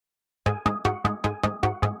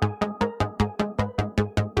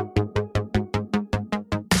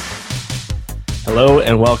Hello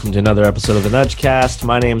and welcome to another episode of the Nudgecast.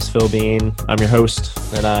 My name's Phil Bean. I'm your host,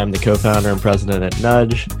 and I'm the co-founder and president at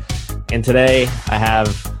Nudge. And today I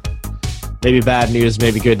have maybe bad news,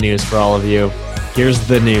 maybe good news for all of you. Here's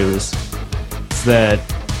the news. It's that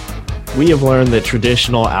we have learned that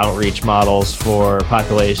traditional outreach models for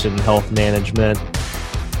population health management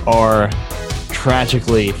are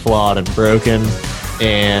tragically flawed and broken,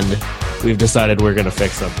 and we've decided we're going to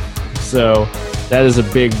fix them. So that is a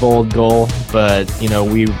big, bold goal, but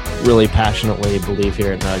we really passionately believe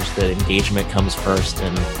here at Nudge that engagement comes first,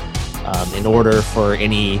 and in order for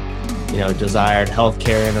any desired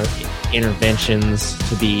healthcare interventions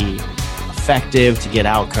to be effective, to get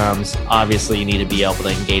outcomes, obviously you need to be able to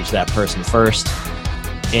engage that person first.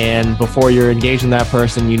 And before you're engaging that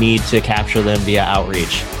person, you need to capture them via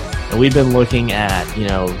outreach. And we've been looking at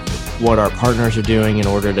what our partners are doing in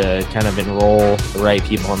order to kind of enroll the right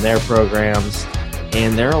people in their programs.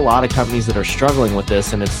 And there are a lot of companies that are struggling with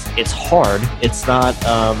this, and it's hard. It's not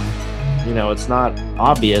it's not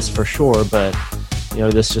obvious for sure, but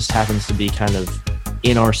this just happens to be kind of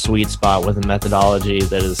in our sweet spot with a methodology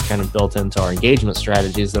that is kind of built into our engagement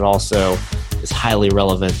strategies that also is highly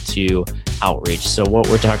relevant to outreach. So what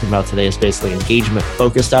we're talking about today is basically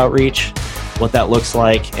engagement-focused outreach, what that looks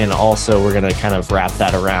like, and also we're going to kind of wrap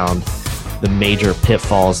that around the major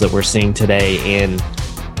pitfalls that we're seeing today in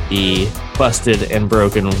the busted and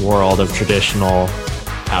broken world of traditional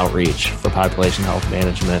outreach for population health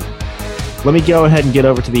management. Let me go ahead and get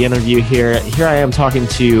over to the interview here. Here I am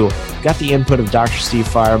got the input of Dr. Steve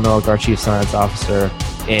Firemilk, our Chief Science Officer,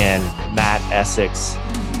 and Matt Essex,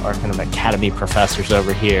 our kind of academy professors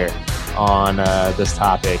over here on this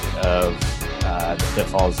topic of the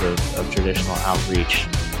pitfalls of traditional outreach.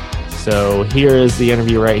 So here is the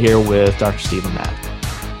interview right here with Dr. Steve and Matt.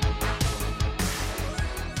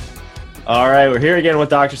 All right, we're here again with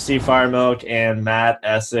Dr. Steve Firemilk and Matt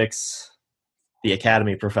Essex, the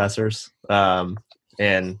academy professors.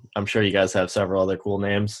 And I'm sure you guys have several other cool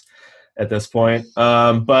names at this point.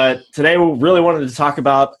 But today we really wanted to talk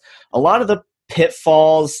about a lot of the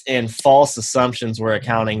pitfalls and false assumptions we're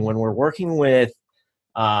encountering when we're working with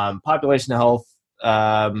population health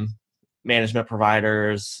management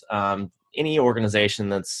providers, any organization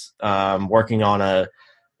that's working on a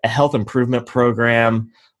health improvement program.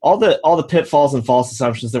 All the pitfalls and false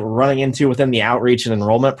assumptions that we're running into within the outreach and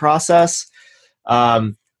enrollment process.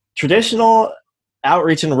 Traditional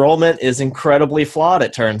outreach enrollment is incredibly flawed,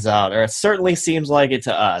 it turns out, or it certainly seems like it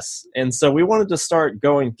to us. And so we wanted to start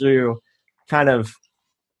going through kind of,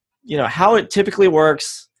 how it typically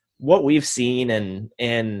works, what we've seen,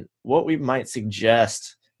 and what we might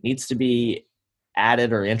suggest needs to be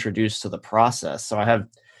added or introduced to the process. So I have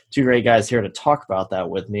two great guys here to talk about that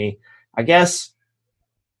with me. I guess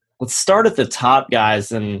let's start at the top,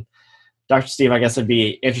 guys. And Dr. Steve, I guess I'd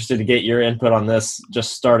be interested to get your input on this,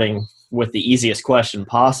 just starting with the easiest question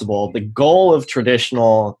possible. The goal of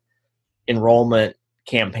traditional enrollment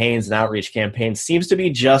campaigns and outreach campaigns seems to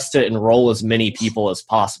be just to enroll as many people as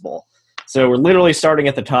possible. So we're literally starting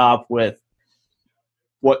at the top with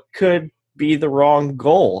what could be the wrong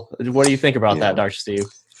goal. What do you think about that, Dr. Steve?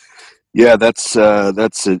 Yeah, that's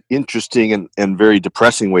an interesting and very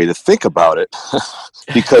depressing way to think about it,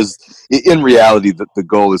 because in reality, the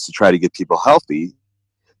goal is to try to get people healthy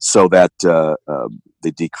so that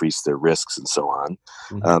they decrease their risks and so on.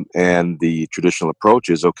 Mm-hmm. And the traditional approach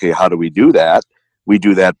is, okay, how do we do that? We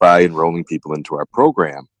do that by enrolling people into our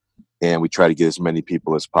program, and we try to get as many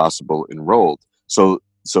people as possible enrolled.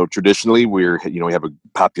 So traditionally, we have a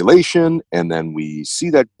population, and then we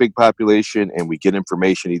see that big population, and we get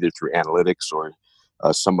information either through analytics or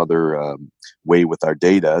some other way with our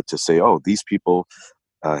data to say, oh, these people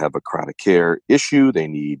have a chronic care issue. They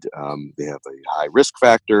have a high risk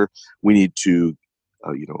factor. We need to,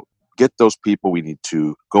 get those people. We need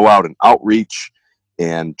to go out and outreach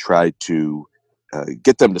and try to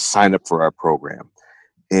get them to sign up for our program.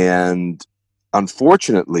 And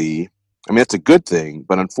unfortunately, it's a good thing,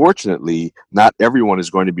 but unfortunately, not everyone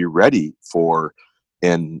is going to be ready for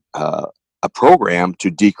a program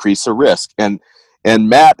to decrease a risk. And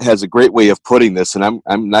Matt has a great way of putting this, and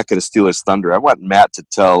I'm not going to steal his thunder. I want Matt to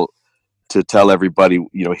tell everybody,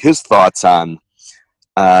 his thoughts on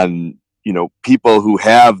people who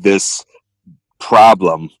have this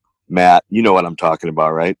problem. Matt, you know what I'm talking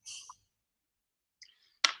about, right?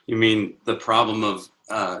 You mean the problem of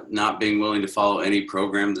not being willing to follow any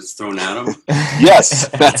program that's thrown at them? Yes,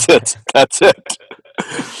 that's it.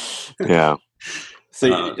 Yeah.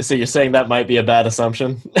 So you're saying that might be a bad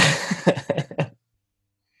assumption?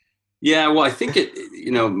 Yeah, well, I think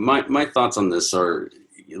my thoughts on this are,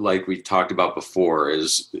 like we talked about before,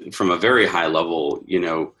 is from a very high level,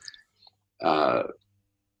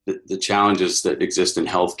 the challenges that exist in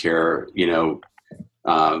healthcare,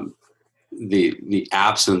 the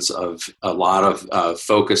absence of a lot of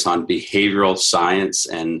focus on behavioral science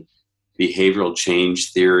and behavioral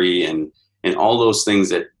change theory and all those things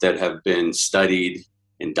that have been studied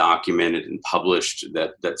and documented and published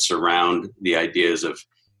that surround the ideas of,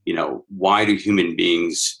 why do human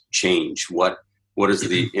beings change? What is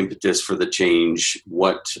the impetus for the change?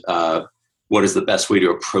 What is the best way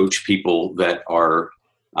to approach people that are,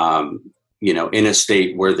 in a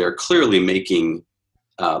state where they're clearly making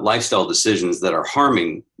lifestyle decisions that are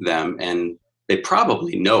harming them, and they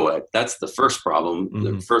probably know it. That's the first problem. Mm-hmm.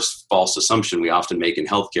 The first false assumption we often make in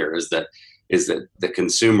healthcare is that the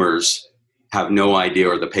consumers have no idea,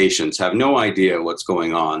 or the patients have no idea what's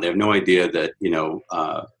going on. They have no idea that,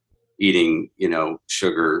 eating,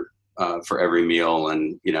 sugar for every meal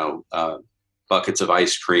and, buckets of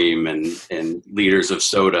ice cream and liters of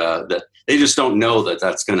soda, that they just don't know that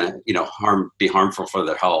that's going to, be harmful for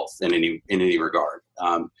their health in any regard.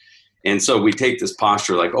 And so we take this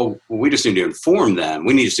posture like, oh, well, we just need to inform them.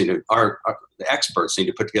 We need to, the experts need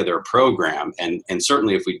to put together a program. And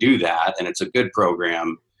certainly if we do that, and it's a good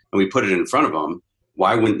program, and we put it in front of them,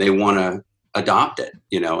 why wouldn't they want to adopt it?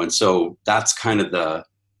 And so that's kind of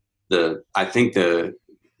I think the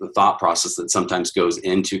thought process that sometimes goes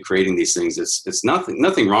into creating these things. It's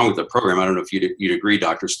nothing wrong with the program. I don't know if you'd agree,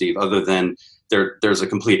 Dr. Steve, other than there's a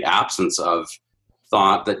complete absence of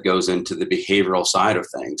thought that goes into the behavioral side of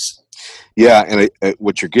things. Yeah, and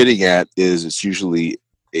what you're getting at is it's usually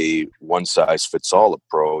a one-size-fits-all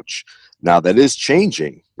approach. Now, that is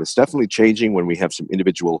changing. It's definitely changing when we have some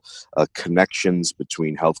individual connections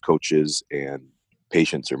between health coaches and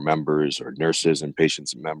patients or members, or nurses and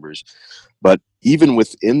patients and members. But even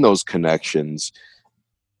within those connections,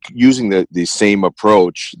 using the same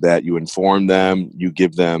approach that you inform them, you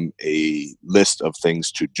give them a list of things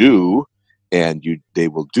to do, and they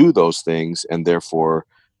will do those things, and therefore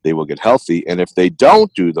they will get healthy. And if they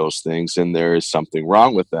don't do those things, then there is something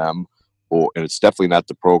wrong with them, and it's definitely not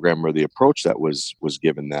the program or the approach that was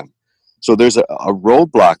given them. So there's a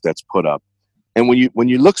roadblock that's put up. And when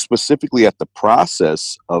you look specifically at the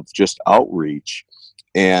process of just outreach,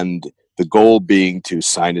 and the goal being to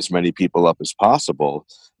sign as many people up as possible,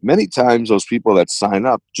 many times those people that sign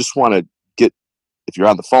up just want to if you're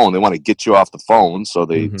on the phone, they want to get you off the phone. So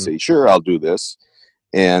they say, sure, I'll do this.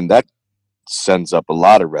 And that sends up a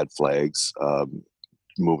lot of red flags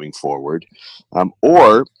moving forward.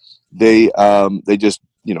 Or they just,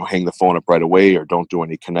 hang the phone up right away, or don't do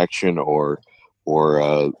any connection, or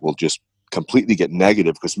will just completely get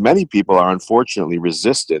negative, because many people are unfortunately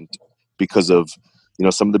resistant because of,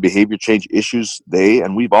 some of the behavior change issues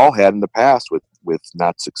and we've all had in the past with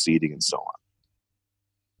not succeeding and so on.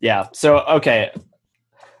 Yeah. So, okay.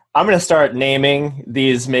 I'm going to start naming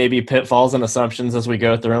these maybe pitfalls and assumptions as we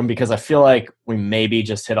go through them, because I feel like we maybe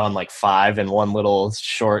just hit on like 5 in one little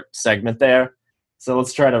short segment there. So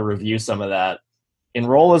let's try to review some of that.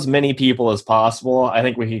 Enroll as many people as possible. I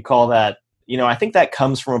think we could call that, I think that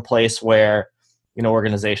comes from a place where,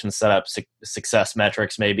 organizations set up success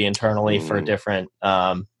metrics maybe internally for different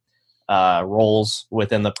roles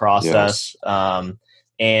within the process. Yes.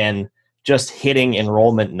 And just hitting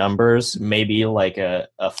enrollment numbers, maybe like a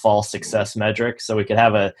false success metric. So we could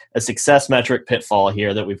have a success metric pitfall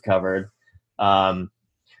here that we've covered. Matt,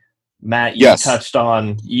 touched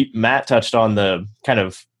on the kind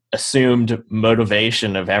of assumed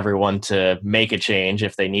motivation of everyone to make a change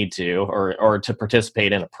if they need to, or to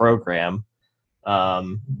participate in a program.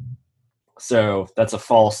 So that's a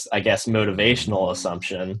false, I guess, motivational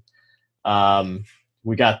assumption.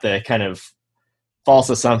 We got the kind of false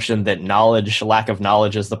assumption that lack of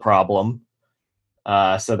knowledge is the problem.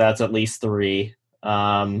 So that's at least 3.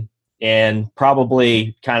 And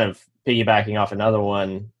probably kind of piggybacking off another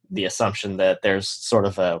one, the assumption that there's sort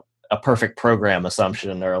of a perfect program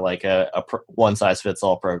assumption, or like a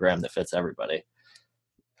one-size-fits-all program that fits everybody.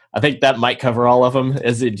 I think that might cover all of them.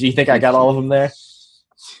 Do you think I got all of them there?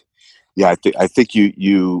 Yeah, I think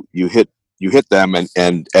you hit them,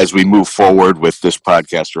 and as we move forward with this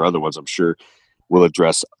podcast or other ones, I'm sure we'll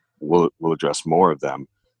address more of them.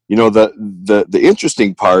 The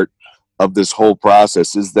interesting part of this whole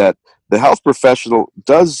process is that the health professional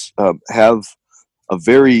does have a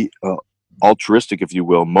very altruistic, if you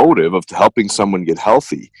will, motive of helping someone get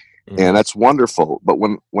healthy. And that's wonderful. But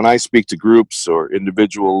when I speak to groups or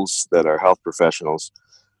individuals that are health professionals,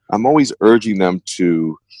 I'm always urging them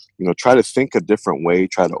to, try to think a different way,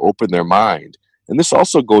 try to open their mind, And this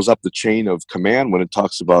also goes up the chain of command when it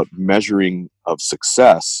talks about measuring of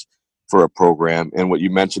success for a program. And what you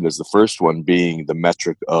mentioned is the first one being the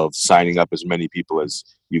metric of signing up as many people as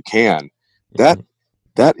you can. That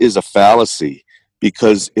is a fallacy,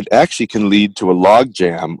 because it actually can lead to a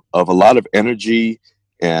logjam of a lot of energy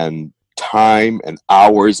and time and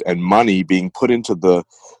hours and money being put into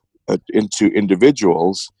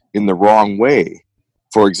individuals in the wrong way.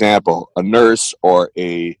 For example, a nurse or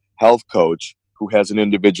a health coach who has an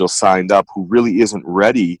individual signed up who really isn't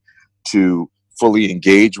ready to fully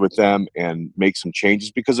engage with them and make some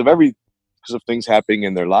changes because of things happening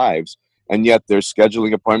in their lives, and yet they're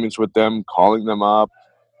scheduling appointments with them, calling them up,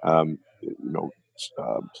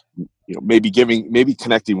 maybe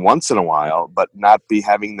connecting once in a while, but not be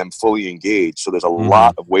having them fully engaged. So there's a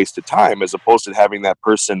lot of wasted time, as opposed to having that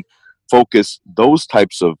person focus those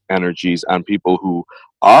types of energies on people who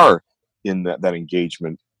are in that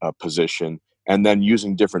engagement position, and then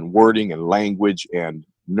using different wording and language and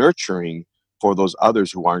nurturing for those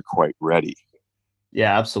others who aren't quite ready.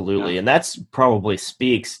 Yeah, absolutely. And that's probably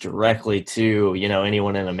speaks directly to,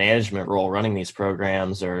 anyone in a management role running these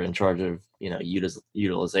programs or in charge of,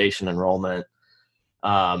 utilization enrollment.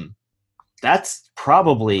 That's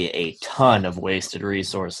probably a ton of wasted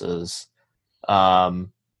resources,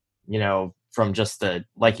 from just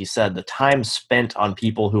like you said, the time spent on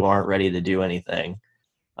people who aren't ready to do anything.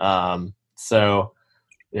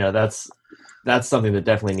 That's something that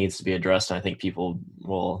definitely needs to be addressed. And I think people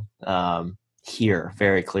will, hear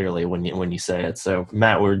very clearly when you say it. So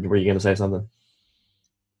Matt, were you going to say something?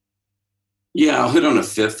 Yeah, I'll hit on a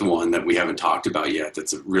fifth one that we haven't talked about yet.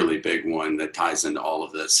 That's a really big one that ties into all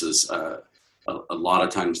of this. Is a lot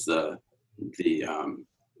of times the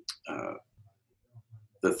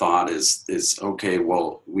thought is okay.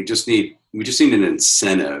 Well, we just need an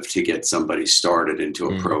incentive to get somebody started into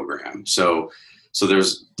a program. So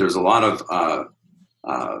there's a lot of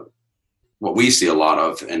what we see a lot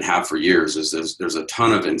of and have for years is there's a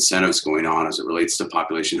ton of incentives going on as it relates to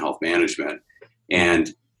population health management.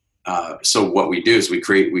 And so what we do is we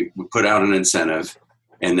put out an incentive,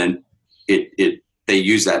 and then they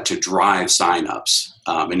use that to drive signups,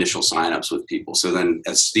 initial signups with people. So then,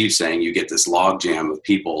 as Steve's saying, you get this logjam of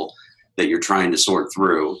people that you're trying to sort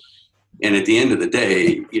through. And at the end of the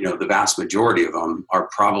day, the vast majority of them are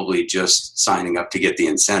probably just signing up to get the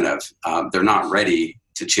incentive. They're not ready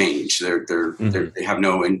to change. They have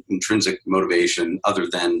no intrinsic motivation other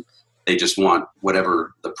than they just want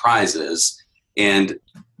whatever the prize is. And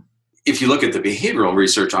if you look at the behavioral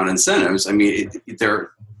research on incentives, I mean,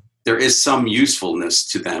 there is some usefulness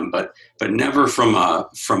to them, but never from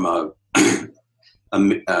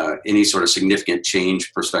any sort of significant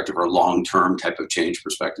change perspective or long-term type of change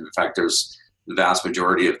perspective. In fact, there's the vast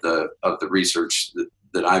majority of the research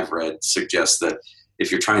that I've read suggests that if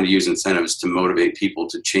you're trying to use incentives to motivate people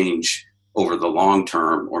to change over the long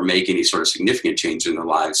term or make any sort of significant change in their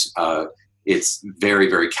lives, it's very,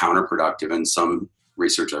 very counterproductive. And some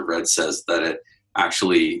research I've read says that it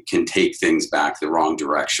actually can take things back the wrong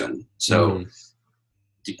direction. So,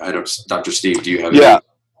 Dr. Steve, do you have any?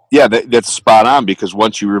 Yeah, that's spot on, because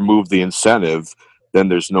once you remove the incentive, then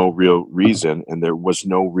there's no real reason, and there was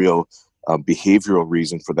no real behavioral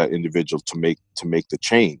reason for that individual to make the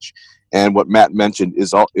change. And what Matt mentioned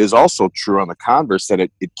is also true on the converse, that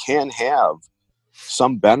it can have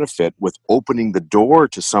some benefit with opening the door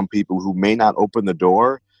to some people who may not open the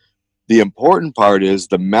door. The important part is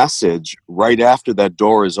the message right after that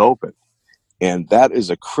door is open. And that is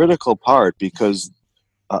a critical part, because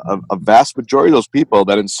a vast majority of those people,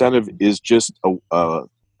 that incentive is just a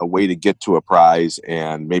way to get to a prize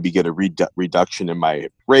and maybe get a reduction in my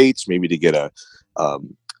rates, maybe to get a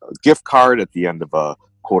gift card at the end of a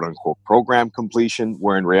quote-unquote program completion,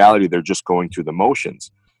 where in reality they're just going through the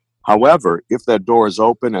motions. However, if that door is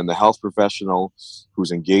open and the health professional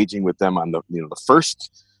who's engaging with them on the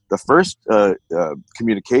first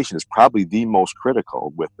communication is probably the most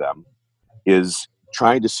critical with them, is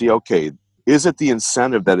trying to see, okay, is it the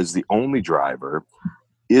incentive that is the only driver?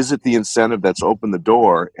 Is it the incentive that's opened the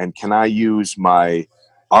door? And can I use my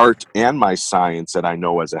art and my science that I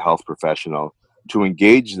know as a health professional to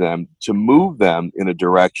engage them, to move them in a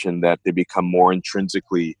direction that they become more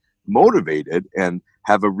intrinsically motivated and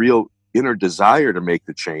have a real inner desire to make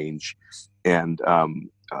the change, and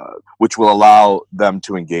which will allow them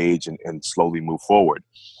to engage and slowly move forward.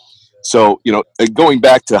 So, going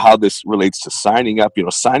back to how this relates to signing up,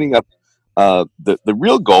 the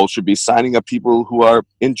real goal should be signing up people who are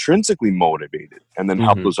intrinsically motivated, and then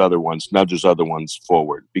help those other ones, nudge those other ones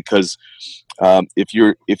forward. Because if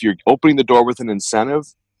you're opening the door with an incentive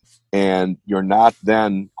and you're not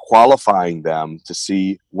then qualifying them to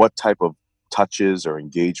see what type of touches or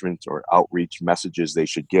engagement or outreach messages they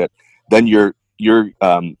should get, then you're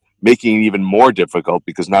making it even more difficult,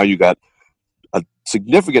 because now you got a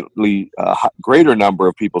significantly greater number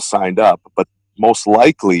of people signed up, but most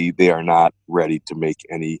likely they are not ready to make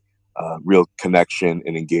any real connection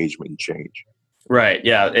and engagement and change. Right.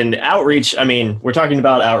 Yeah. And outreach, I mean, we're talking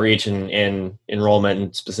about outreach and enrollment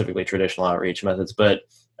and specifically traditional outreach methods, but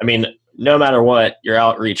I mean, no matter what, your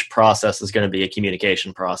outreach process is going to be a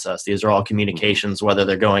communication process. These are all communications, whether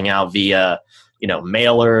they're going out via,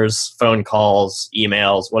 mailers, phone calls,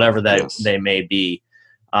 emails, whatever they may be.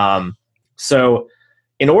 So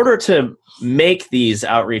in order to make these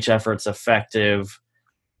outreach efforts effective,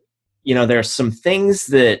 there's some things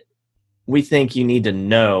that we think you need to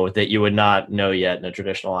know that you would not know yet in a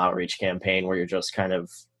traditional outreach campaign, where you're just kind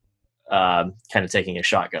of taking a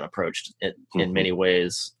shotgun approach in many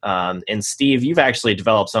ways. And Steve, you've actually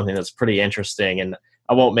developed something that's pretty interesting, and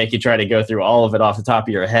I won't make you try to go through all of it off the top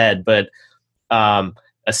of your head, but a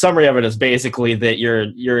summary of it is basically that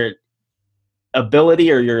your ability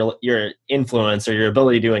or your influence or your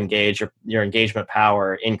ability to engage, or your engagement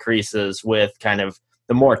power increases with kind of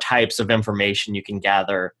the more types of information you can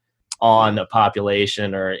gather on a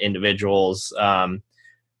population or individuals, kind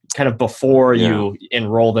of before you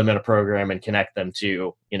enroll them in a program and connect them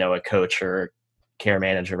to, a coach or care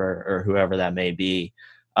manager or whoever that may be.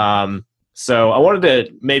 So I wanted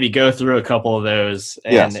to maybe go through a couple of those,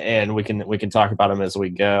 and we can talk about them as we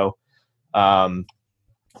go.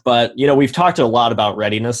 But we've talked a lot about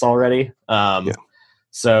readiness already.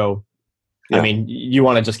 So, I mean, you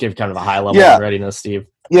want to just give kind of a high level of readiness, Steve?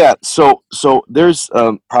 Yeah. So there's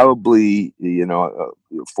probably 4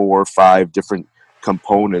 or 5 different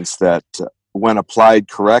components that, when applied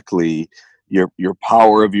correctly, your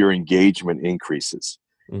power of your engagement increases.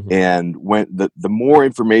 Mm-hmm. And when the more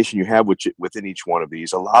information you have within each one of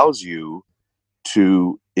these allows you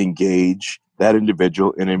to engage that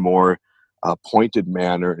individual in a more pointed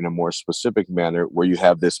manner, in a more specific manner, where you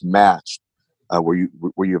have this matched, where you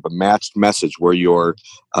have a matched message, where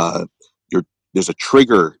there's a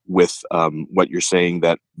trigger with what you're saying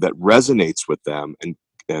that resonates with them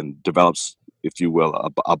and develops, if you will,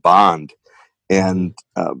 a bond. And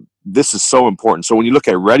this is so important. So when you look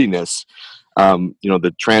at readiness,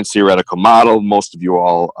 the trans-theoretical model, most of you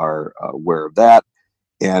all are aware of that.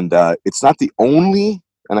 And it's not the only,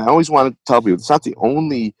 and I always want to tell people, it's not the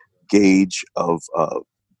only gauge of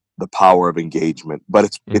the power of engagement, but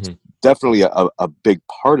it's definitely a big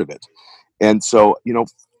part of it. And so,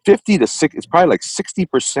 50 to 60, it's probably like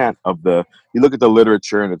 60% of you look at the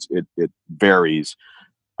literature and it varies,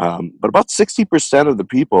 but about 60% of the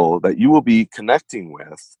people that you will be connecting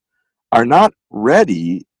with are not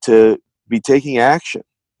ready to be taking action.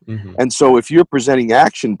 Mm-hmm. And so if you're presenting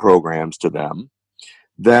action programs to them,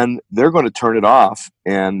 then they're going to turn it off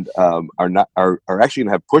and are actually going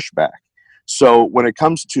to have pushback. So when it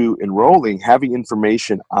comes to enrolling, having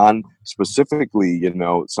information on specifically,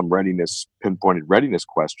 some pinpointed readiness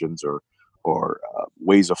questions or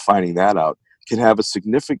ways of finding that out can have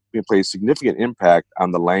play a significant impact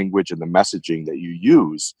on the language and the messaging that you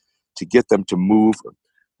use to get them to move.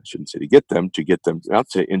 I shouldn't say to get them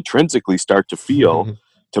to intrinsically start to feel,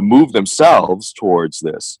 to move themselves towards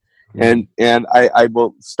this. Mm-hmm. And I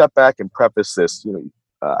will step back and preface this.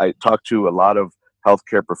 I talk to a lot of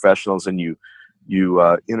healthcare professionals, and you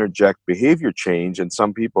interject behavior change, and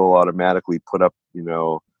some people automatically put up,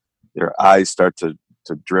 their eyes start to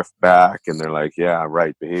drift back, and they're like, yeah,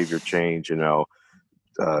 right, behavior change,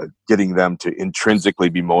 getting them to intrinsically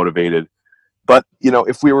be motivated. But,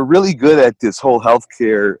 if we were really good at this whole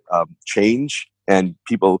healthcare change and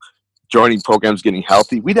people joining programs, getting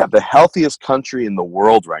healthy, we'd have the healthiest country in the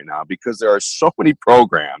world right now, because there are so many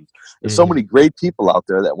programs. There's so many great people out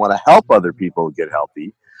there that want to help other people get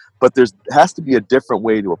healthy. But there has to be a different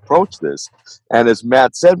way to approach this. And as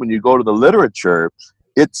Matt said, when you go to the literature,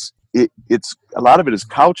 it's a lot of it is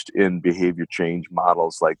couched in behavior change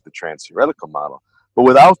models like the trans-theoretical model. But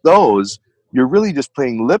without those, you're really just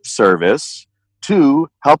paying lip service to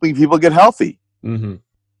helping people get healthy. Mm-hmm.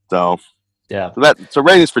 So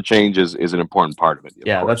readiness for change is an important part of it.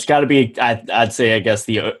 Yeah, that's got to be, I'd say, I guess,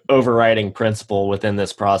 the overriding principle within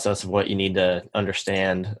this process of what you need to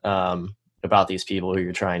understand about these people who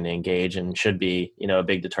you're trying to engage, and should be, a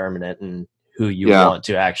big determinant in who you want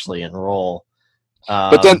to actually enroll.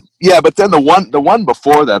 But then the one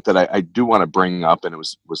before that I do want to bring up, and it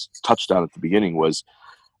was touched on at the beginning, was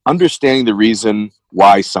understanding the reason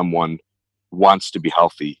why someone wants to be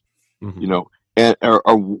healthy, and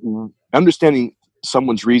or understanding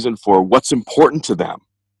someone's reason for what's important to them.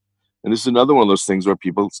 And this is another one of those things where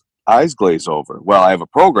people's eyes glaze over. Well, I have a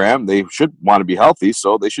program. They should want to be healthy,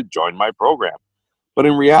 so they should join my program. But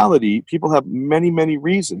in reality, people have many, many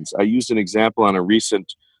reasons. I used an example on a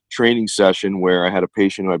recent training session where I had a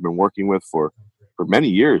patient who I've been working with for many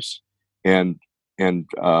years. And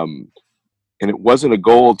it wasn't a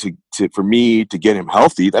goal for me to get him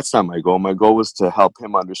healthy. That's not my goal. My goal was to help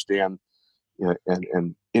him understand,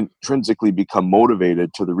 and intrinsically become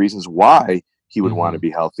motivated to the reasons why he would want to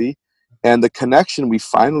be healthy. And the connection we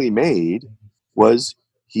finally made was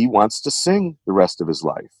he wants to sing the rest of his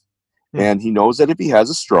life. And he knows that if he has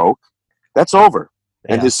a stroke, that's over.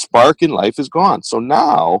 Yeah. And his spark in life is gone. So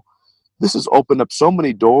now this has opened up so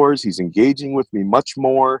many doors. He's engaging with me much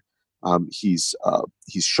more. He's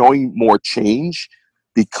showing more change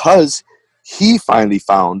because he finally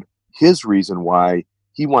found his reason why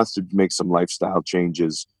he wants to make some lifestyle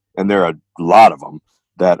changes. And there are a lot of them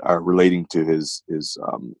that are relating to his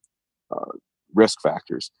risk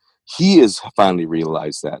factors. He has finally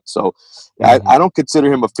realized that. So I don't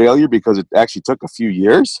consider him a failure because it actually took a few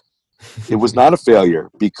years. It was not a failure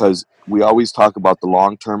because we always talk about the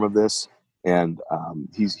long term of this, and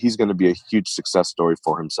he's going to be a huge success story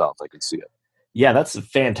for himself. I can see it. Yeah, that's a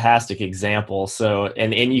fantastic example. So,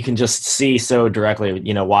 and you can just see so directly,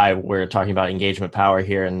 why we're talking about engagement power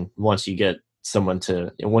here. And once you get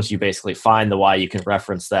once you basically find the why, you can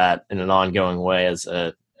reference that in an ongoing way as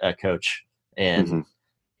a coach and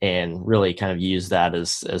really kind of use that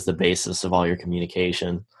as the basis of all your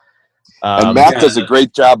communication. And Matt does a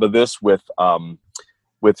great job of this with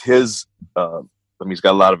his, he's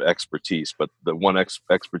got a lot of expertise, but the one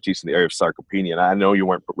expertise in the area of sarcopenia, and I know you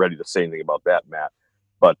weren't ready to say anything about that, Matt,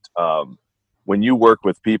 but when you work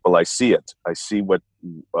with people, I see it. I see what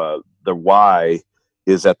the why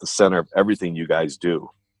is at the center of everything you guys do.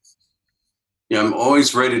 Yeah, I'm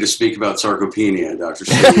always ready to speak about sarcopenia, Dr.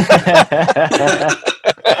 Steve.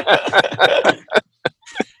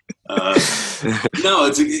 No,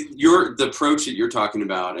 the approach that you're talking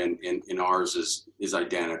about and ours is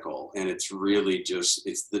identical, and it's really just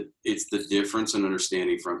it's the difference in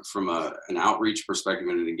understanding from an outreach perspective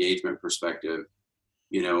and an engagement perspective.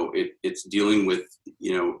 It's dealing with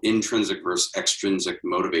intrinsic versus extrinsic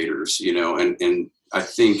motivators. And I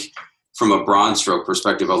think from a broad stroke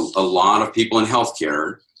perspective, a lot of people in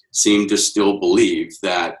healthcare seem to still believe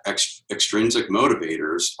that extrinsic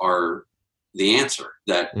motivators are the answer,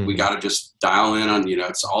 that we got to just dial in on,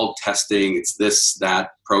 it's all testing, it's this,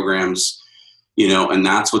 that programs, and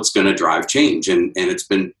that's what's going to drive change. And it's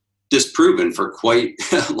been disproven for quite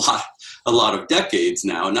a lot of decades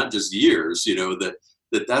now, not just years,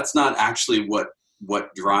 that's not actually what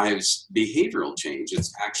drives behavioral change.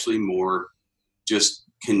 It's actually more just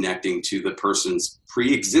connecting to the person's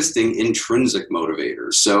pre-existing intrinsic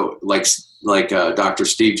motivators. So like Dr.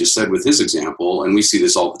 Steve just said with his example, and we see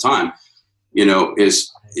this all the time,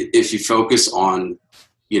 is if you focus on,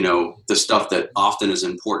 the stuff that often is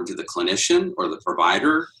important to the clinician or the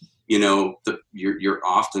provider, you're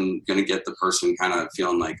often going to get the person kind of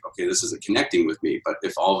feeling like, okay, this isn't connecting with me. But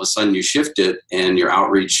if all of a sudden you shift it and your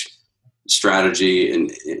outreach strategy,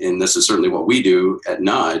 and this is certainly what we do at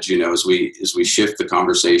Nudge, as we shift the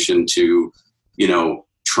conversation to,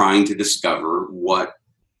 trying to discover what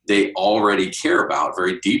they already care about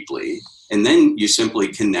very deeply. And then you simply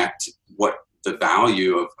connect what the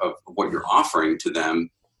value of what you're offering to them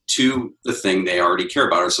to the thing they already care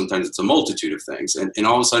about, or sometimes it's a multitude of things. And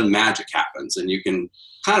all of a sudden magic happens, and you can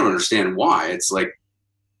kind of understand why. It's like,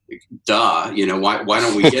 duh, why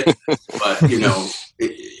don't we get this? But,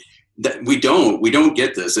 that we don't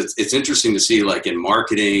get this. It's interesting to see, like in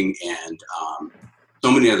marketing and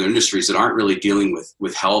so many other industries that aren't really dealing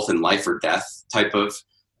with health and life or death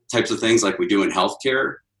types of things like we do in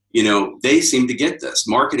healthcare. They seem to get this.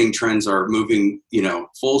 Marketing trends are moving,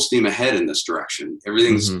 full steam ahead in this direction.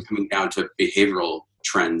 Everything's coming down to behavioral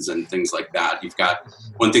trends and things like that. You've got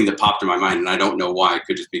one thing that popped in my mind, and I don't know why. It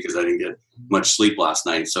could just be because I didn't get much sleep last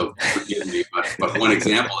night, so forgive me. But one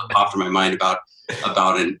example that popped in my mind about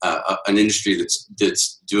an industry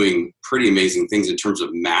that's doing pretty amazing things in terms of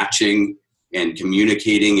matching and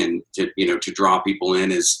communicating and to draw people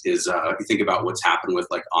in is you think about what's happened with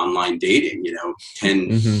like online dating.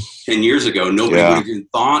 10 years ago, nobody would have even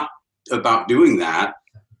thought about doing that.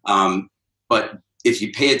 But if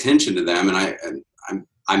you pay attention to them, and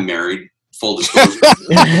I'm married, full disclosure.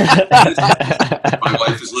 My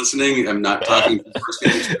wife is listening. I'm not talking from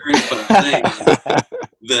first-hand experience, but I'm saying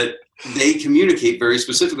that they communicate very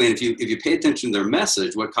specifically. And if you pay attention to their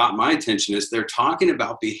message, what caught my attention is they're talking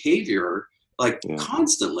about behavior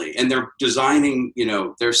constantly, and they're designing,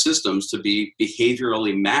 their systems to be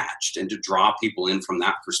behaviorally matched and to draw people in from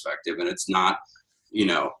that perspective. And it's not,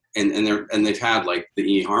 and they've had like the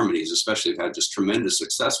eHarmonies, especially, have had just tremendous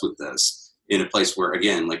success with this in a place where,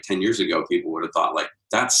 again, like 10 years ago, people would have thought like,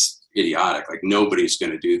 that's idiotic. Like nobody's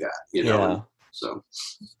going to do that, Yeah. So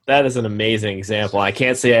that is an amazing example. I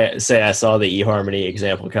can't say I saw the eHarmony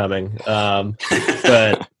example coming,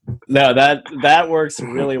 but no, that works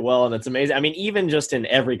really well, and it's amazing. I mean, even just in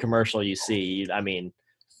every commercial you see, I mean,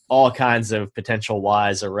 all kinds of potential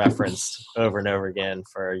whys are referenced over and over again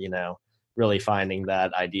for really finding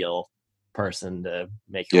that ideal person to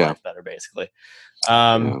make your life better, basically.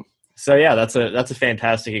 So yeah, that's a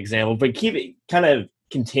fantastic example. But keep it kind of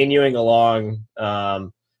continuing along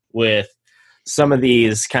with some of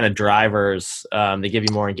these kind of drivers that give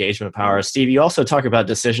you more engagement power. Steve, you also talk about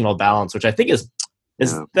decisional balance, which I think is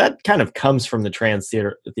that kind of comes from the trans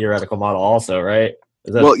theoretical model also, right?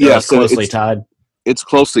 Is that, closely tied? It's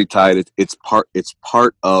closely tied. It's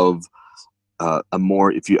part of a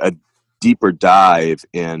deeper dive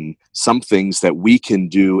in some things that we can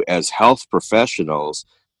do as health professionals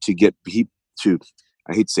to get people to,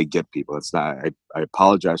 I hate to say get people, it's not, I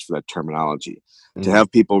apologize for that terminology, to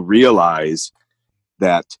have people realize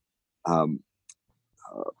that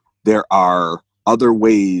there are other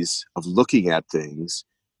ways of looking at things,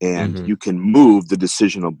 and you can move the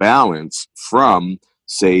decisional balance from,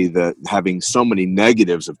 say, having so many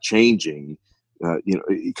negatives of changing.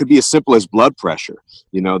 It could be as simple as blood pressure.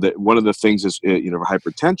 That one of the things is,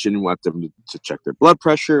 hypertension. We want them to check their blood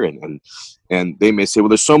pressure, and they may say, well,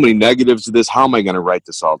 there's so many negatives to this. How am I going to write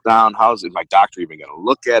this all down? How is my doctor even going to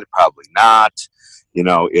look at it? Probably not.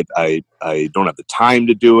 I don't have the time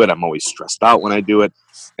to do it. I'm always stressed out when I do it.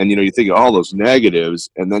 And, you think of all those negatives,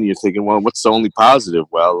 and then you're thinking, well, what's the only positive?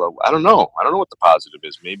 Well, I don't know. I don't know what the positive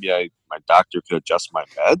is. Maybe my doctor could adjust my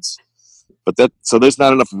meds. But so there's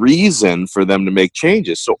not enough reason for them to make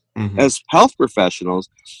changes. So as health professionals,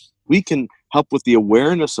 we can help with the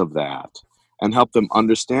awareness of that and help them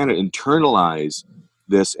understand it, internalize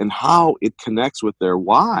this, and how it connects with their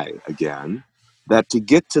why again. That to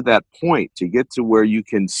get to that point, to get to where you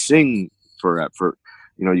can sing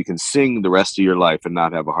you can sing the rest of your life and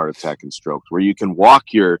not have a heart attack and stroke, where you can walk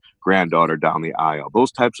your granddaughter down the aisle.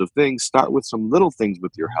 Those types of things start with some little things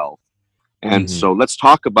with your health. And so let's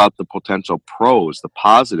talk about the potential pros, the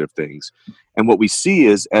positive things. And what we see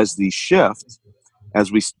is, as these shift,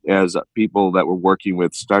 as people that we're working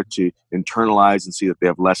with start to internalize and see that they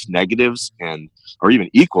have less negatives or even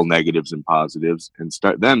equal negatives and positives,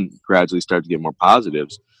 and gradually start to get more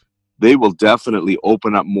positives, they will definitely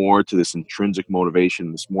open up more to this intrinsic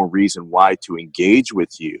motivation, this more reason why to engage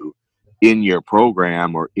with you in your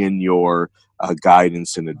program or in your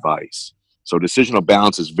guidance and advice. So decisional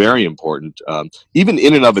balance is very important. Even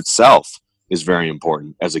in and of itself is very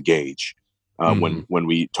important as a gauge when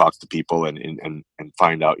we talk to people and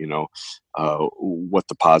find out, what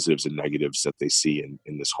the positives and negatives that they see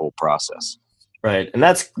in this whole process. Right. And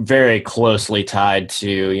that's very closely tied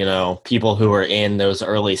to, people who are in those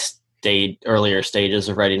earlier stages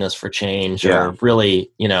of readiness for change, or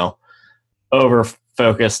really, over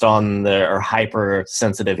focused on or hyper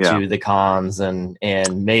sensitive to the cons, and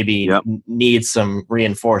maybe need some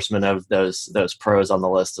reinforcement of those pros on the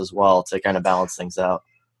list as well to kind of balance things out.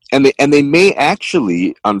 And they may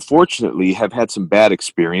actually, unfortunately, have had some bad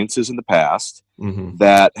experiences in the past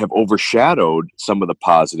that have overshadowed some of the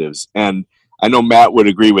positives. And I know Matt would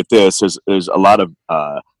agree with this. There's a lot of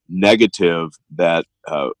negative that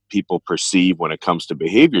people perceive when it comes to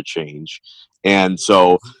behavior change. And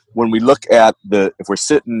so when we look at if we're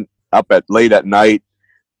sitting up late at night,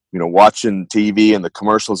 watching TV and the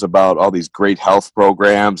commercials about all these great health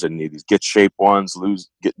programs and these get shape ones,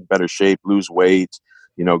 get in better shape, lose weight,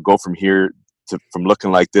 go from from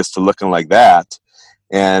looking like this to looking like that.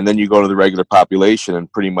 And then you go to the regular population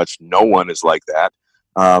and pretty much no one is like that.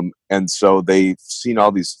 And so they've seen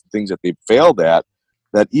all these things that they've failed at,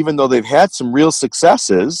 that even though they've had some real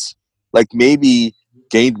successes, like maybe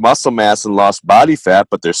gained muscle mass and lost body fat,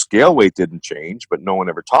 but their scale weight didn't change, but no one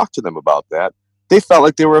ever talked to them about that, they felt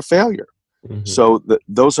like they were a failure. So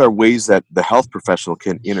those are ways that the health professional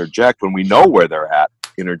can interject when we know where they're at,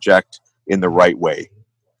 interject in the right way.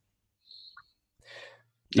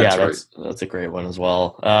 That's a great one as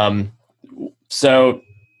well. So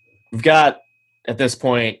we've got, at this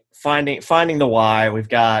point, finding the why. We've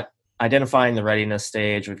got identifying the readiness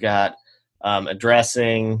stage. We've got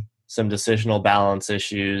addressing some decisional balance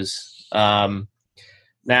issues.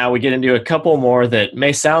 Now we get into a couple more that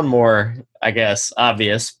may sound more, I guess,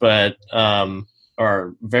 obvious, but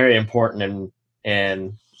are very important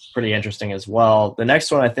and pretty interesting as well. The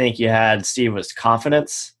next one I think you had, Steve, was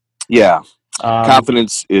confidence. Yeah.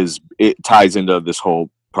 Confidence it ties into this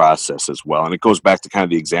whole process as well. And it goes back to kind of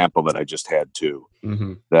the example that I just had too,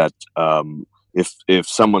 that if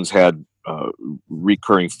someone's had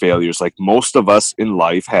recurring failures, like most of us in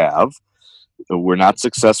life have, we're not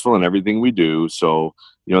successful in everything we do. So,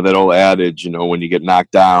 that old adage, when you get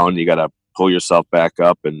knocked down, you got to pull yourself back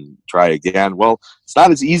up and try again. Well, it's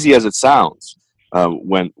not as easy as it sounds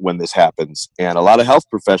when this happens. And a lot of health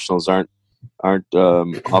professionals aren't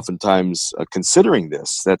oftentimes considering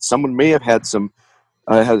this, that someone may have had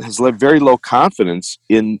has very low confidence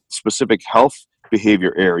in specific health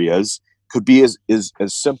behavior areas. Could be as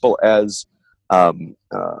simple as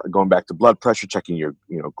going back to blood pressure, checking your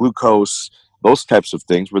glucose, those types of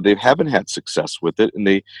things, where they haven't had success with it, and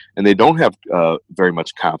they don't have very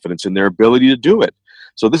much confidence in their ability to do it.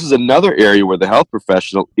 So this is another area where the health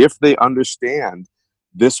professional, if they understand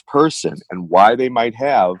this person and why they might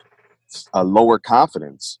have a lower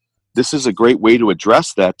confidence, this is a great way to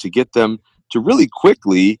address that, to get them to really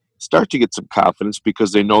quickly start to get some confidence,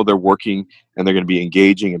 because they know they're working and they're going to be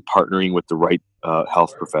engaging and partnering with the right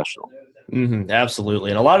health professional.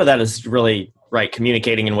 Absolutely. And a lot of that is really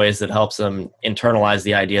communicating in ways that helps them internalize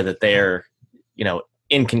the idea that they're,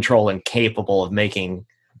 in control and capable of making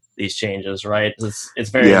these changes, right? It's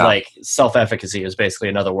very self-efficacy is basically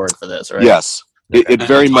another word for this, right? Yes, it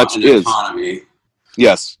very much is. Autonomy.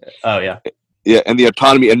 Yes. Oh yeah. Yeah, and the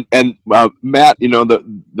autonomy, and Matt,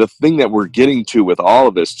 the thing that we're getting to with all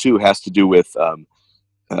of this too has to do with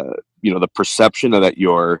the perception of that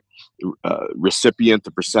your recipient,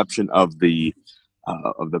 the perception of the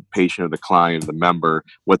patient or the client or the member,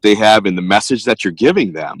 what they have in the message that you're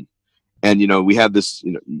giving them. And we have this,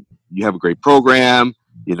 you have a great program,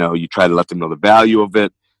 you try to let them know the value of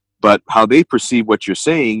it, but how they perceive what you're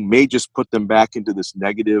saying may just put them back into this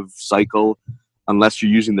negative cycle unless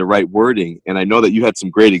you're using the right wording. And I know that you had some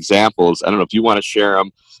great examples. I don't know if you want to share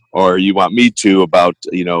them or you want me to, about,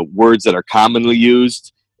 words that are commonly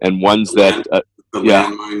used and ones that,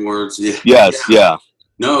 landmine words. Yeah. Yes. Yeah.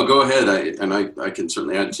 No, go ahead. I can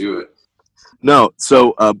certainly add to it. No.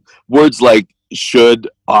 So words like should,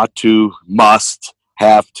 ought to, must,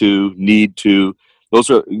 have to, need to, those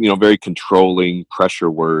are, very controlling pressure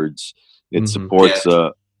words. It supports,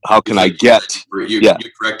 how can I get? You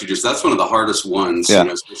corrected yourself. That's one of the hardest ones,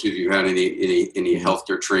 especially if you've had any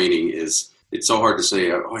healthcare training, is it's so hard to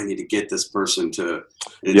say, oh, I need to get this person to, and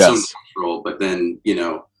it's so natural, but then,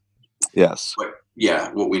 yes.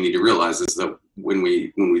 What we need to realize is that when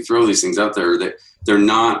we throw these things out there, that they're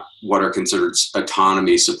not what are considered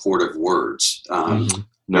autonomy supportive words.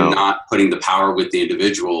 They're not putting the power with the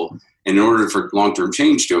individual. And in order for long-term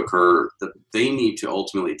change to occur, that they need to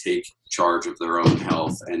ultimately take charge of their own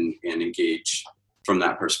health and engage from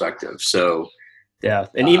that perspective. So, yeah.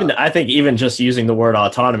 And I think even just using the word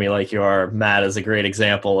autonomy, like you are, Matt, is a great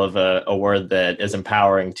example of a word that is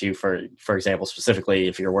empowering to, for example, specifically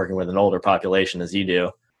if you're working with an older population as you do,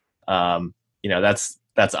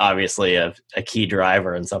 that's obviously a key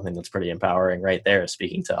driver and something that's pretty empowering right there,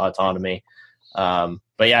 speaking to autonomy. But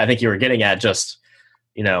yeah, I think you were getting at just,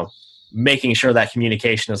 making sure that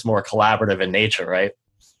communication is more collaborative in nature, right?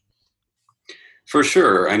 For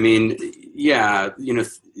sure. I mean,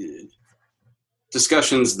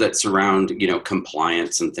 discussions that surround,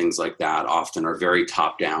 compliance and things like that often are very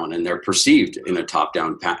top down, and they're perceived in a top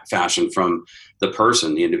down fashion from the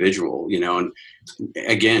person, the individual, and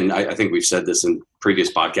again, I think we've said this in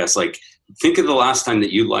previous podcasts, like, think of the last time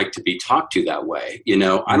that you liked to be talked to that way.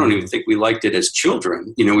 I don't even think we liked it as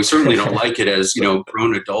children. We certainly don't like it as,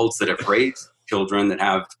 grown adults that have raised children that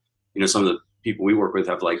have, some of the people we work with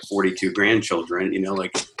have like 42 grandchildren,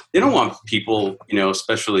 like they don't want people,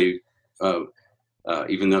 especially,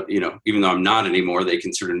 even though I'm not anymore, they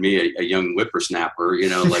considered me a young whippersnapper,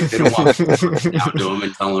 like they don't want people to down to them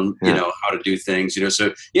and tell them, how to do things,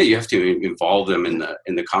 so you have to involve them in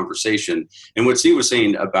the conversation. And what Steve was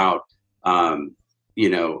saying about,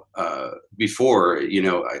 before,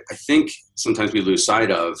 I think sometimes we lose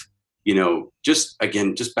sight of,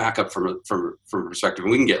 just back up from a perspective,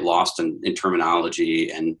 and we can get lost in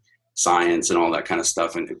terminology and science and all that kind of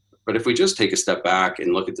stuff. But if we just take a step back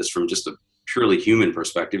and look at this from just a purely human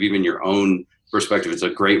perspective, even your own perspective, it's a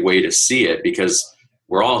great way to see it, because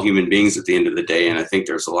we're all human beings at the end of the day. And I think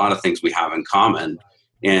there's a lot of things we have in common.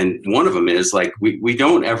 And one of them is like, we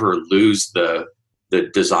don't ever lose the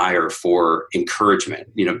desire for encouragement,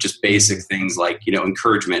 just basic things like,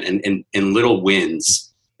 encouragement and little wins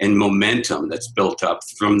and momentum that's built up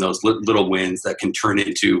from those little wins that can turn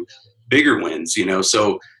into bigger wins,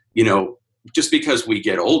 so, just because we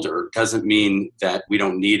get older doesn't mean that we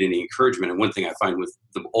don't need any encouragement. And one thing I find with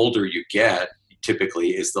the older you get, typically,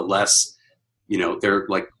 is the less,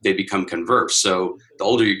 they become converse. So the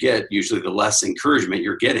older you get, usually the less encouragement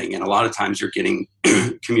you're getting. And a lot of times you're getting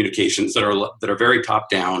communications that are very top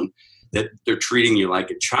down, that they're treating you like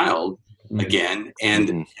a child again.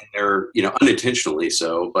 And they're, unintentionally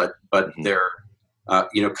so, but they're,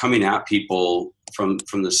 coming at people from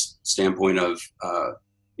the standpoint of,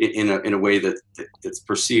 in a way that's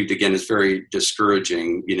perceived, again, as very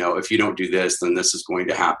discouraging. If you don't do this, then this is going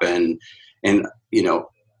to happen. And,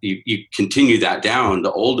 you continue that down,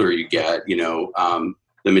 the older you get, the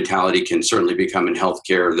mentality can certainly become in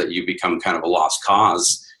healthcare that you become kind of a lost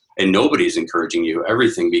cause and nobody's encouraging you.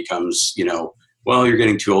 Everything becomes, well, you're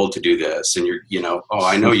getting too old to do this. And oh,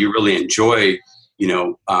 I know you really enjoy,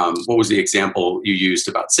 what was the example you used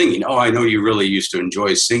about singing? Oh, I know you really used to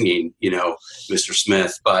enjoy singing, Mr.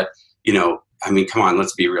 Smith, but, come on,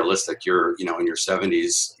 let's be realistic. You're, in your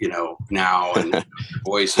 70s, now, and your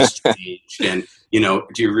voice has changed. And, do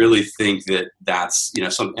you really think that that's,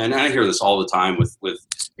 and I hear this all the time with,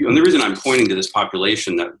 and the reason I'm pointing to this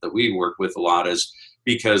population that we work with a lot is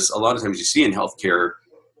because a lot of times you see in healthcare,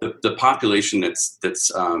 the population that's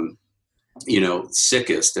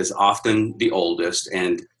sickest is often the oldest,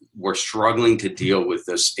 and we're struggling to deal with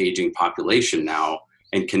this aging population now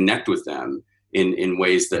and connect with them in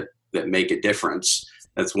ways that make a difference.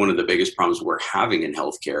 That's one of the biggest problems we're having in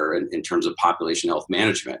healthcare in terms of population health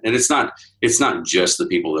management. And it's not just the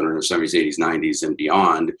people that are in their 70s, 80s, 90s and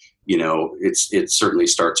beyond. It certainly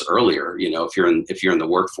starts earlier. If you're in the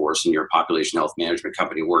workforce and you're a population health management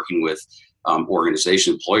company working with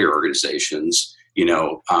employer organizations,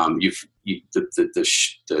 the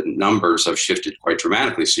numbers have shifted quite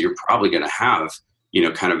dramatically. So you're probably going to have,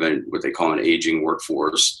 kind of what they call an aging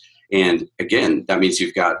workforce. And again, that means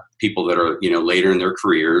you've got people that are, later in their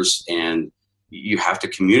careers, and you have to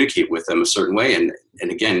communicate with them a certain way. And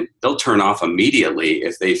again, they'll turn off immediately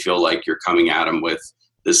if they feel like you're coming at them with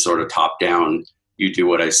this sort of top down, you do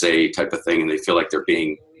what I say type of thing, and they feel like they're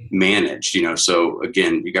being managed, So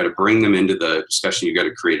again, you got to bring them into the discussion. You got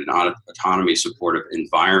to create an autonomy supportive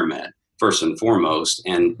environment first and foremost,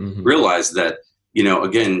 and realize that,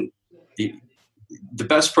 again, the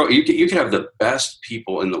best you could have the best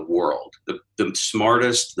people in the world, the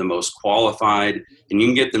smartest, the most qualified, and you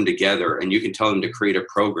can get them together and you can tell them to create a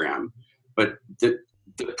program, but the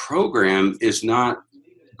program is not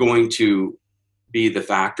going to be the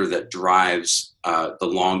factor that drives the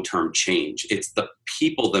long-term change. It's the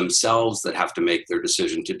people themselves that have to make their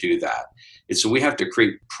decision to do that. And so we have to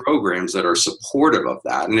create programs that are supportive of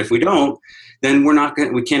that. And if we don't, then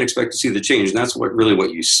we can't expect to see the change. And that's what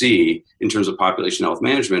you see in terms of population health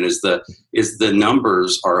management is the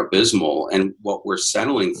numbers are abysmal, and what we're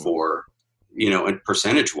settling for, and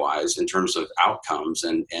percentage wise in terms of outcomes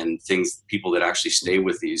and things, people that actually stay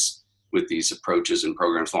with these approaches and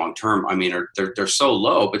programs long term, they're so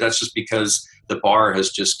low, but that's just because the bar has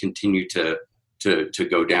just continued to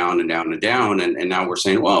go down and down and down, and now we're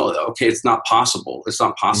saying, well, okay, it's not possible. It's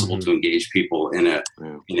not possible to engage people in a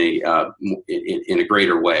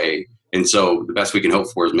greater way, and so the best we can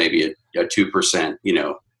hope for is maybe a 2%,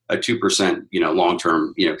 a 2%, long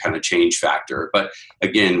term, kind of change factor. But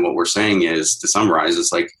again, what we're saying is, to summarize,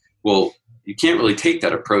 it's like, well, you can't really take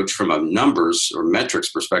that approach from a numbers or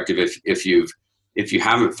metrics perspective if you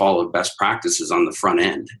haven't followed best practices on the front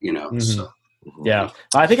end, So. Yeah,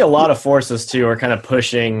 I think a lot of forces too are kind of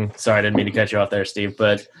pushing. Sorry, I didn't mean to cut you off there, Steve.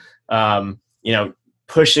 But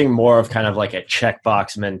pushing more of kind of like a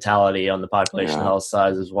checkbox mentality on the population health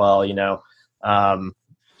side as well. There's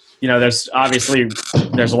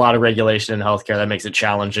a lot of regulation in healthcare that makes it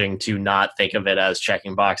challenging to not think of it as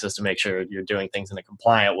checking boxes to make sure you're doing things in a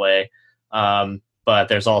compliant way. But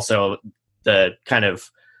there's also the kind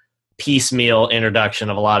of piecemeal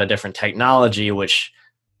introduction of a lot of different technology, which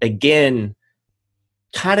again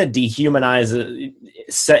kind of dehumanizes,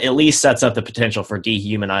 at least sets up the potential for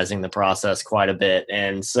dehumanizing the process quite a bit.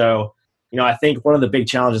 And so, I think one of the big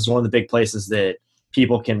challenges, one of the big places that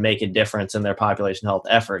people can make a difference in their population health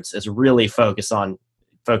efforts is really focusing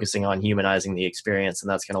on humanizing the experience.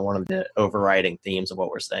 And that's kind of one of the overriding themes of what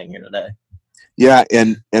we're saying here today. Yeah,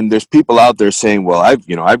 and there's people out there saying, well,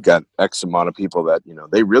 I've got X amount of people that,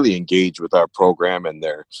 they really engage with our program and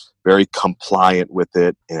they're very compliant with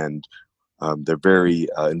it, and they're very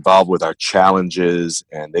involved with our challenges,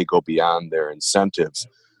 and they go beyond their incentives.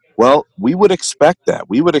 Well, we would expect that.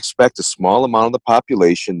 We would expect a small amount of the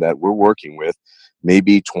population that we're working with,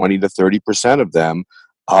 maybe 20 to 30% of them,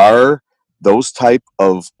 are those type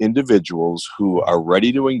of individuals who are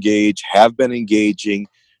ready to engage, have been engaging.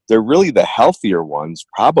 they're really the healthier ones,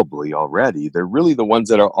 probably already. They're really the ones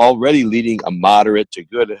that are already leading a moderate to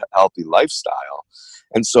good, healthy lifestyle.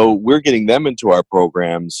 And so we're getting them into our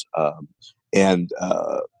programs and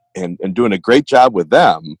doing a great job with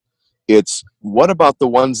them. It's what about the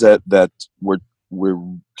ones that we're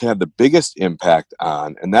can have the biggest impact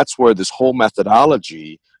on? And that's where this whole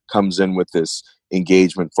methodology comes in with this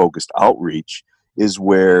engagement focused outreach, is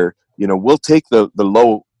where, we'll take the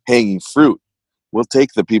low hanging fruit. We'll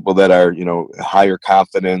take the people that are, higher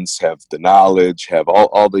confidence, have the knowledge, have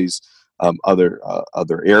all these other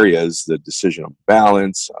areas, the decisional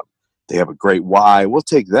balance. They have a great why. We'll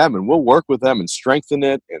take them and we'll work with them and strengthen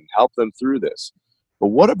it and help them through this. But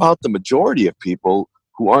what about the majority of people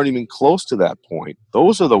who aren't even close to that point?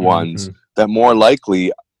 Those are the ones that more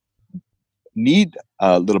likely need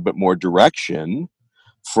a little bit more direction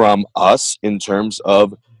from us in terms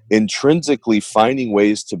of intrinsically finding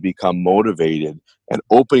ways to become motivated and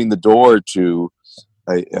opening the door to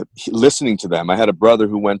listening to them. I had a brother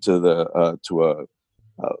who went to a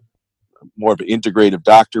more of an integrative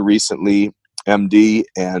doctor recently, MD,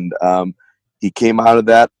 and he came out of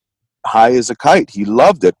that high as a kite. He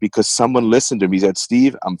loved it because someone listened to him. He said,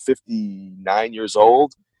 "Steve, I'm 59 years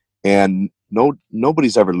old, and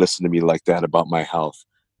nobody's ever listened to me like that about my health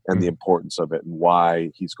and the importance of it and why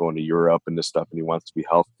he's going to Europe and this stuff, and he wants to be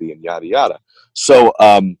healthy and yada yada." So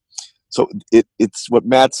it's what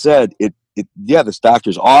Matt said. This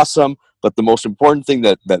doctor's awesome, but the most important thing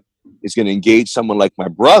that is going to engage someone like my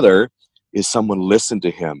brother is someone listened to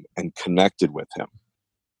him and connected with him.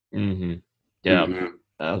 Mm-hmm. Yeah. Mm-hmm.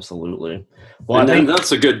 Absolutely. Well, and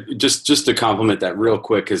that's a good, just to compliment that real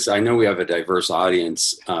quick, because I know we have a diverse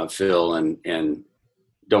audience, Phil, and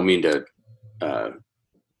don't mean to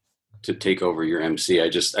take over your MC. I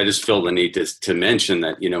just feel the need to mention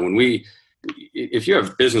that, if you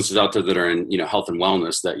have businesses out there that are in, health and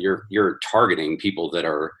wellness, that you're targeting people that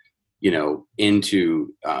are,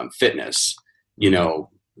 into fitness,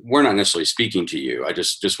 we're not necessarily speaking to you. I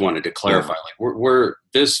just wanted to clarify, like we're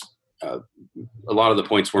this, a lot of the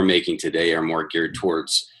points we're making today are more geared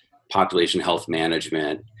towards population health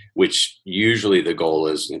management, which usually the goal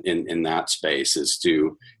is in that space is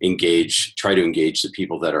to try to engage the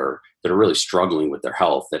people that are really struggling with their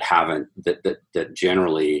health, that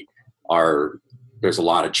generally are, there's a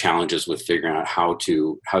lot of challenges with figuring out how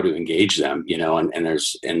to engage them,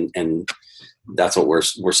 and that's what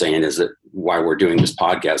we're saying is that why we're doing this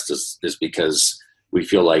podcast is because we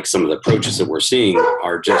feel like some of the approaches that we're seeing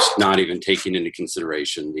are just not even taking into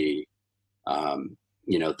consideration the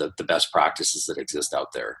best practices that exist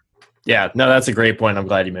out there. Yeah, no, that's a great point. I'm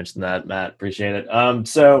glad you mentioned that, Matt. Appreciate it.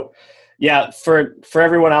 So yeah, for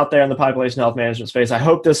everyone out there in the population health management space, I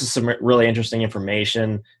hope this is some really interesting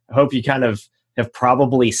information. I hope you kind of have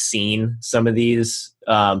probably seen some of these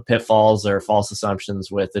pitfalls or false assumptions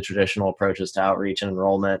with the traditional approaches to outreach and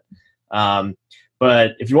enrollment.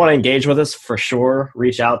 But if you want to engage with us, for sure,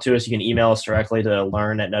 reach out to us. You can email us directly to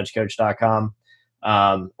learn@nudgecoach.com,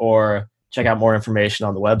 or check out more information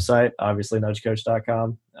on the website, obviously,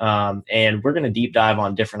 nudgecoach.com. And we're going to deep dive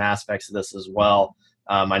on different aspects of this as well.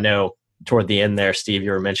 I know toward the end there, Steve,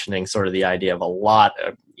 you were mentioning sort of the idea of a lot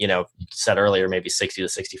of, you said earlier, maybe 60 to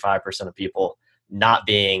 65% of people not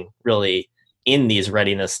being really in these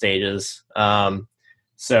readiness stages. And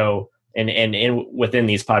within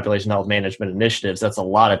these population health management initiatives, that's a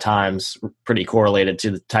lot of times pretty correlated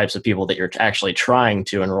to the types of people that you're actually trying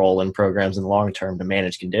to enroll in programs in the long term to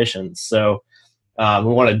manage conditions. So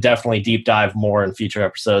we want to definitely deep dive more in future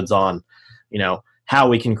episodes on, how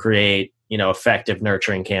we can create, effective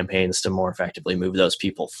nurturing campaigns to more effectively move those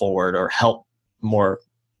people forward or help more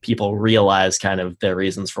people realize kind of their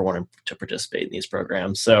reasons for wanting to participate in these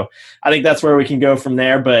programs. So I think that's where we can go from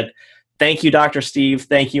there. But thank you, Dr. Steve.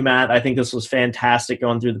 Thank you, Matt. I think this was fantastic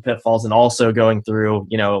going through the pitfalls and also going through,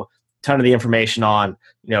 a ton of the information on,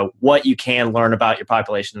 what you can learn about your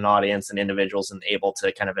population and audience and individuals and able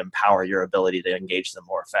to kind of empower your ability to engage them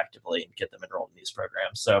more effectively and get them enrolled in these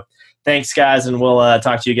programs. So thanks, guys, and we'll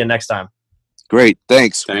talk to you again next time. Great.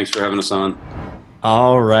 Thanks. Thanks for having us on.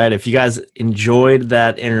 All right. If you guys enjoyed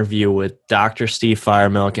that interview with Dr. Steve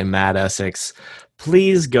Firemilk and Matt Essex,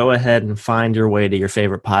 please go ahead and find your way to your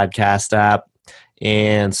favorite podcast app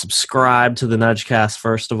and subscribe to the Nudgecast,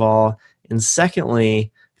 first of all. And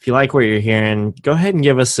secondly, if you like what you're hearing, go ahead and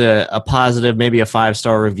give us a positive, maybe a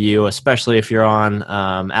 5-star review, especially if you're on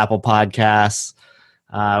Apple Podcasts.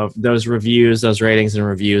 Those reviews, those ratings and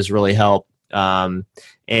reviews really help.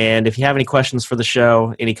 And if you have any questions for the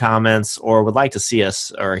show, any comments, or would like to see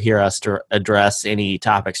us or hear us to address any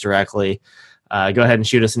topics directly, go ahead and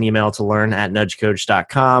shoot us an email to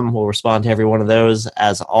learn@nudgecoach.com. We'll respond to every one of those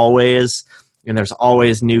as always. And there's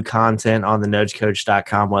always new content on the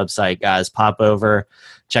nudgecoach.com website, guys. Pop over,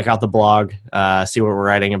 check out the blog, see what we're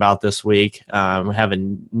writing about this week. We have a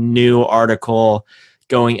new article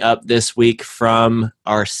going up this week from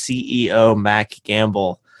our CEO, Mac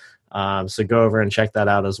Gamble. So go over and check that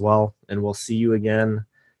out as well. And we'll see you again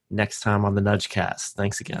next time on the Nudgecast.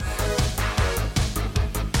 Thanks again.